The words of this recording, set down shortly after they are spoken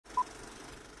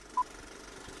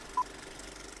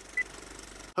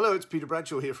Hello, it's Peter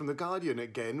Bradshaw here from The Guardian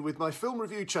again with my film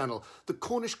review channel, the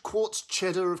Cornish quartz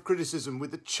cheddar of criticism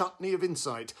with the chutney of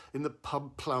insight in the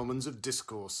pub ploughmans of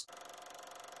discourse.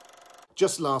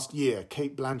 Just last year,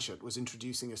 Cate Blanchett was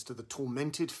introducing us to the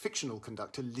tormented fictional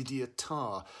conductor Lydia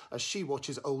Tarr as she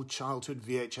watches old childhood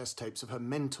VHS tapes of her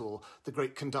mentor, the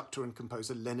great conductor and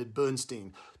composer Leonard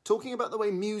Bernstein, talking about the way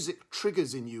music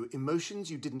triggers in you emotions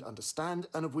you didn't understand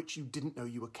and of which you didn't know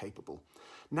you were capable.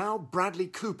 Now Bradley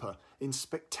Cooper, in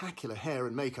spectacular hair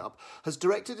and makeup, has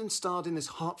directed and starred in this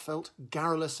heartfelt,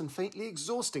 garrulous and faintly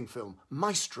exhausting film,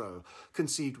 Maestro,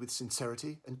 conceived with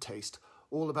sincerity and taste,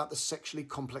 all about the sexually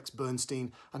complex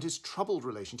Bernstein and his troubled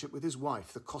relationship with his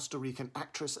wife, the Costa Rican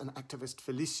actress and activist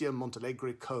Felicia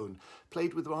Montealegre Cohn,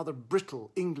 played with rather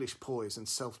brittle English poise and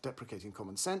self-deprecating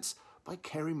common sense by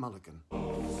Carey Mulligan.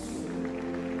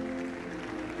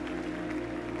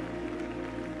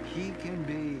 He can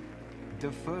be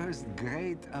the first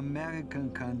great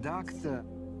American conductor.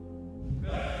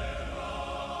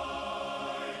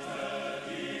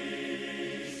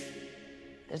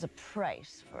 There's a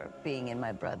price for being in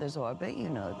my brother's orbit, you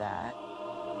know that.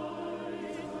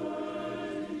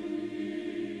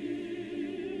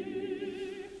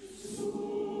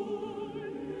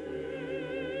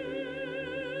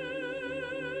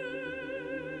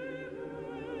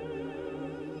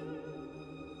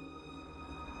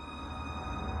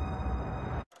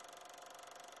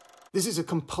 This is a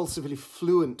compulsively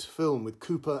fluent film with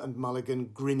Cooper and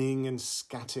Mulligan grinning and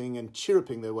scatting and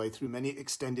chirruping their way through many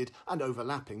extended and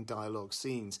overlapping dialogue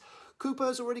scenes. Cooper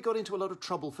has already got into a lot of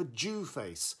trouble for Jew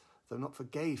face, though not for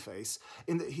gay face,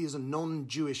 in that he is a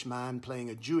non-Jewish man playing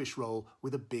a Jewish role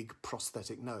with a big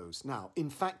prosthetic nose. Now, in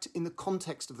fact, in the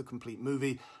context of the complete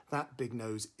movie, that big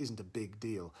nose isn't a big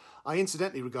deal. I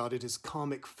incidentally regard it as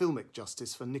karmic filmic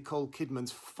justice for Nicole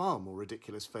Kidman's far more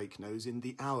ridiculous fake nose in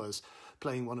The Hours,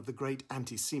 playing one of the great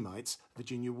anti-Semites,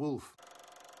 Virginia Woolf.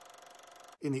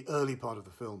 In the early part of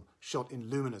the film, shot in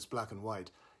luminous black and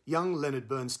white, young Leonard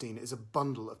Bernstein is a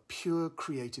bundle of pure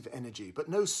creative energy, but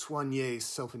no soigné,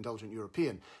 self-indulgent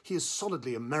European. He is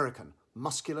solidly American,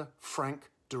 muscular, frank,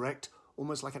 direct,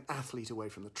 almost like an athlete away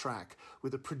from the track,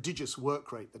 with a prodigious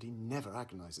work rate that he never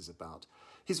agonises about.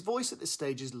 His voice at this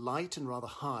stage is light and rather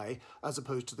high, as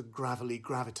opposed to the gravelly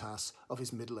gravitas of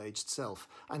his middle-aged self,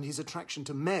 and his attraction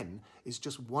to men is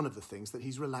just one of the things that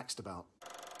he's relaxed about.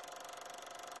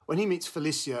 When he meets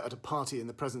Felicia at a party in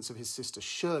the presence of his sister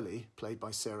Shirley, played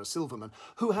by Sarah Silverman,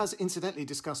 who has incidentally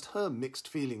discussed her mixed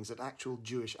feelings at actual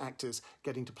Jewish actors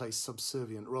getting to play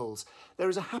subservient roles, there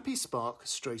is a happy spark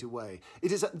straight away.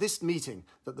 It is at this meeting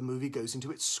that the movie goes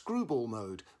into its screwball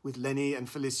mode, with Lenny and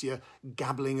Felicia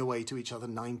gabbling away to each other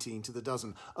 19 to the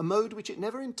dozen, a mode which it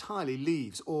never entirely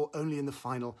leaves, or only in the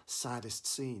final, saddest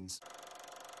scenes.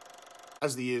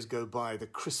 As the years go by, the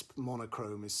crisp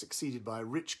monochrome is succeeded by a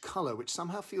rich colour which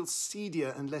somehow feels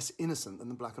seedier and less innocent than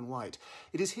the black and white.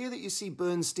 It is here that you see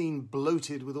Bernstein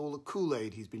bloated with all the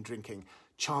Kool-Aid he's been drinking,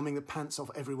 charming the pants off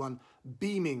everyone,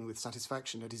 beaming with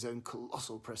satisfaction at his own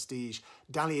colossal prestige,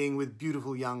 dallying with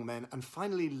beautiful young men, and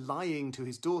finally lying to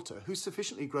his daughter, who's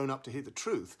sufficiently grown up to hear the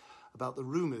truth about the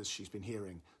rumours she's been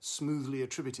hearing, smoothly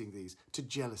attributing these to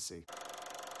jealousy.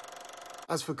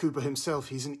 As for Cooper himself,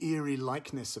 he's an eerie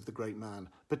likeness of the great man,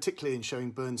 particularly in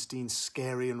showing Bernstein's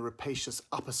scary and rapacious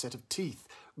upper set of teeth,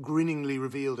 grinningly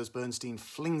revealed as Bernstein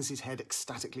flings his head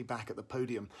ecstatically back at the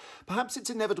podium. Perhaps it's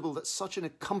inevitable that such an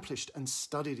accomplished and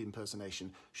studied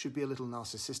impersonation should be a little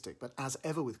narcissistic, but as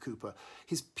ever with Cooper,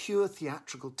 his pure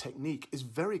theatrical technique is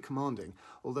very commanding,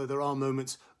 although there are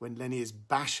moments when Lenny is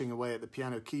bashing away at the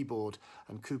piano keyboard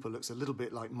and Cooper looks a little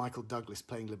bit like Michael Douglas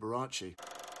playing Liberace.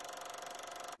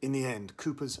 In the end,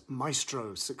 Cooper's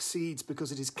Maestro succeeds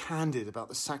because it is candid about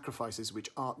the sacrifices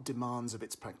which art demands of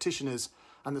its practitioners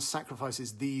and the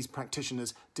sacrifices these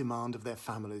practitioners demand of their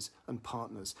families and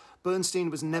partners. Bernstein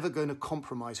was never going to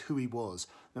compromise who he was,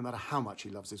 no matter how much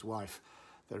he loves his wife.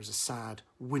 There is a sad,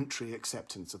 wintry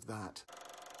acceptance of that.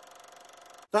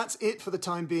 That's it for the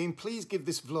time being. Please give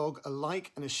this vlog a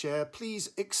like and a share. Please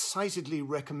excitedly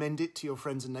recommend it to your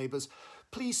friends and neighbours.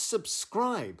 Please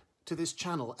subscribe to this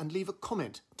channel and leave a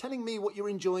comment telling me what you're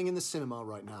enjoying in the cinema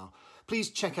right now. Please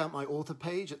check out my author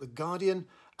page at The Guardian,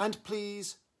 and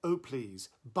please, oh please,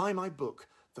 buy my book,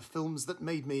 The Films That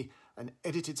Made Me, an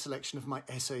edited selection of my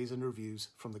essays and reviews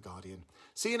from The Guardian.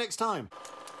 See you next time.